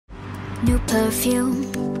new perfume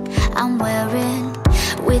I'm wearing.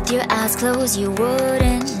 With your eyes closed, you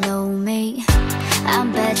wouldn't know me.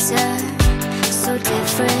 I'm better, so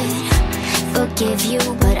different. Forgive you,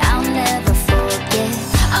 but I'll never forget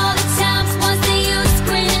all the times once that you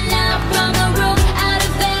screaming out from the room, out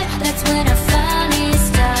of bed. That's when I finally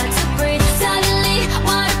start to breathe. Suddenly,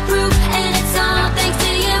 waterproof, and it's all thanks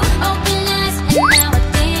to you. Open eyes, and now I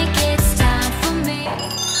think it's time for me.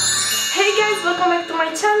 Hey guys, welcome back to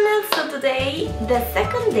my channel. So today, the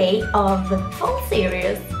second day of the fall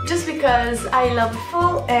series. Just because I love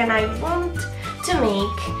fall and I want to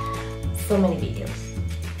make so many videos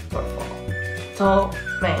for fall. So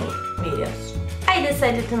many videos. I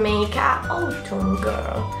decided to make an autumn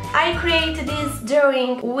girl. I created this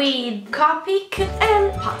drawing with Copic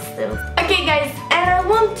and pastels. Okay guys, and I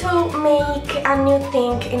want to make a new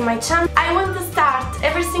thing in my channel. I want to start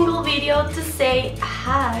every single video to say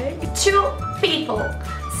hi to people.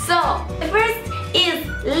 So the first is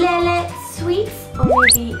Lele Sweets, or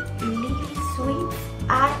maybe Lily Sweets,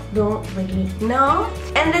 I don't really know.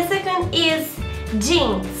 And the second is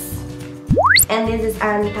Jinx, and this is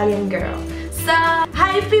an Italian girl. So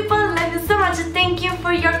hi people, love you so much, thank you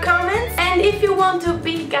for your comments. And if you want to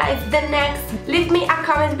be guys the next, leave me a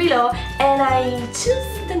comment below and I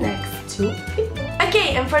choose the next two people.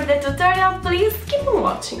 Okay, and for the tutorial, please keep on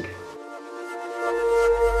watching.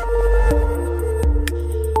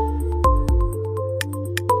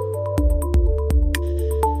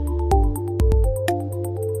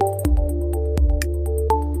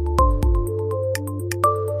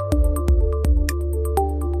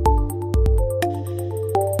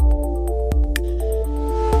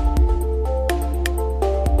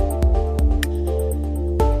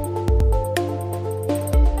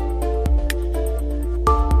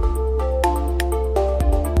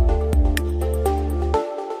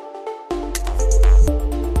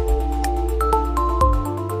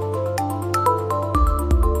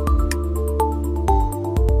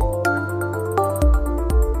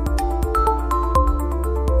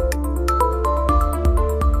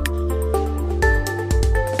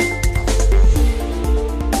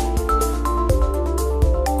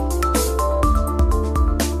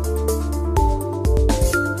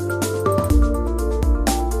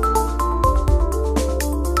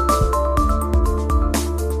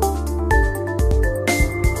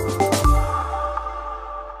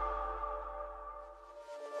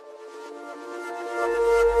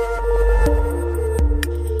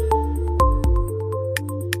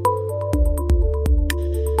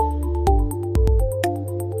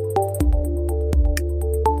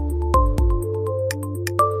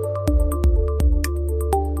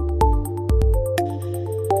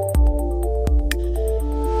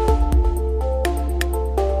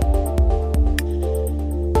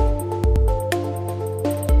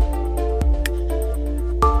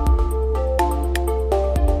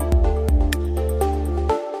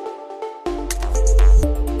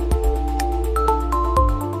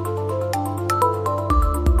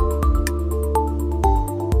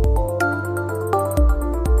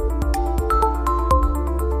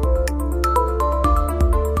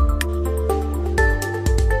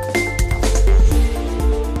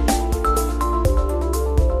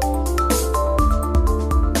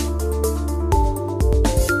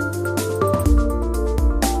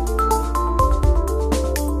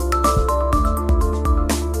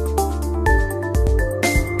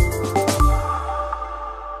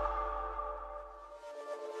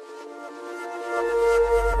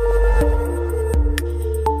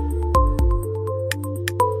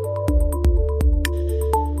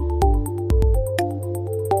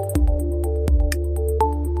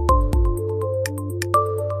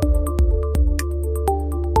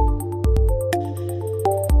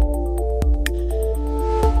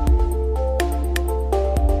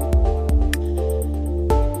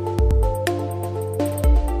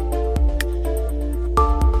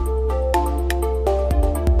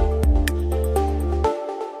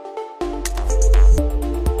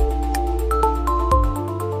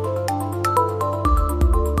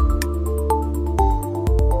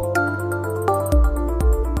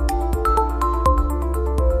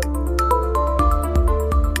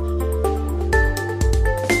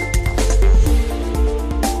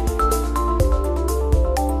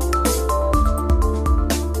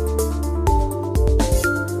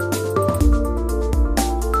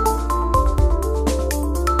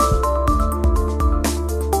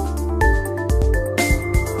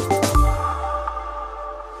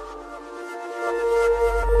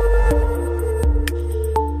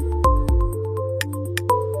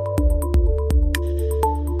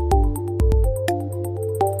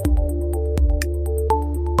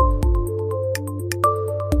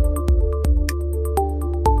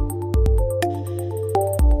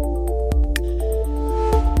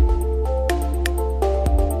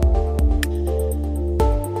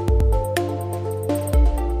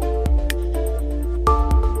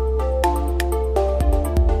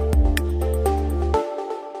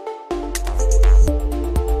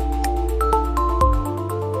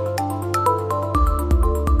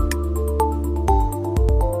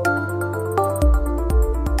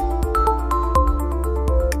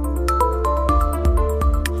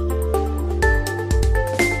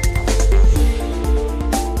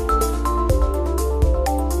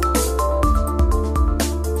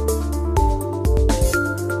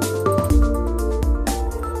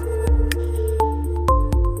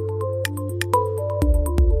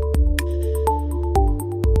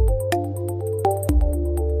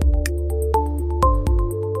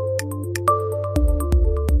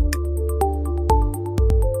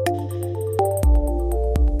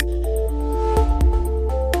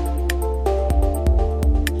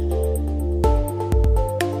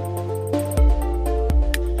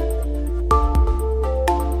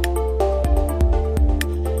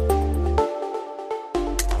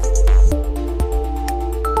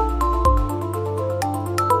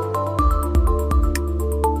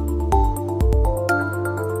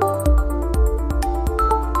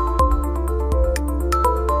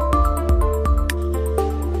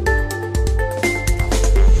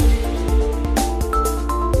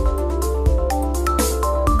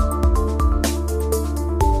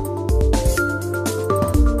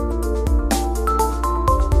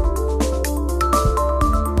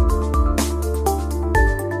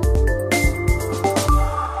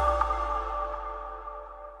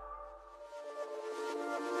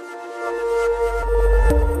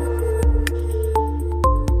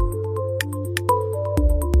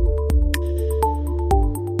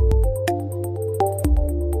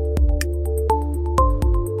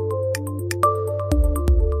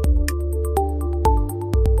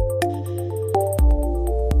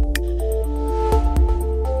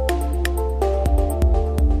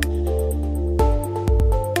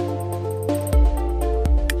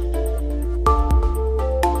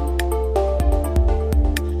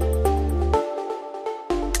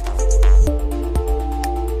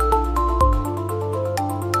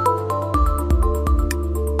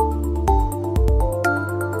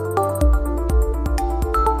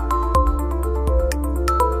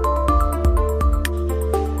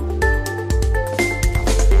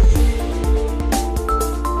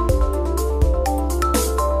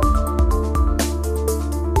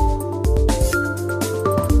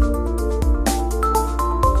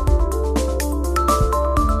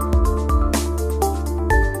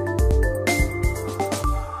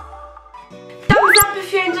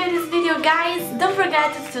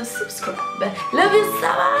 to subscribe. Love you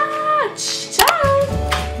so much.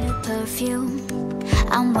 Ciao. New perfume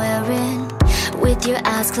I'm wearing. With your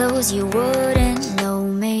eyes closed, you wouldn't know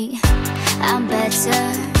me. I'm better,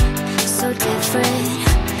 so different.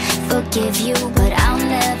 Forgive you, but I'll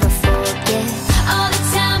never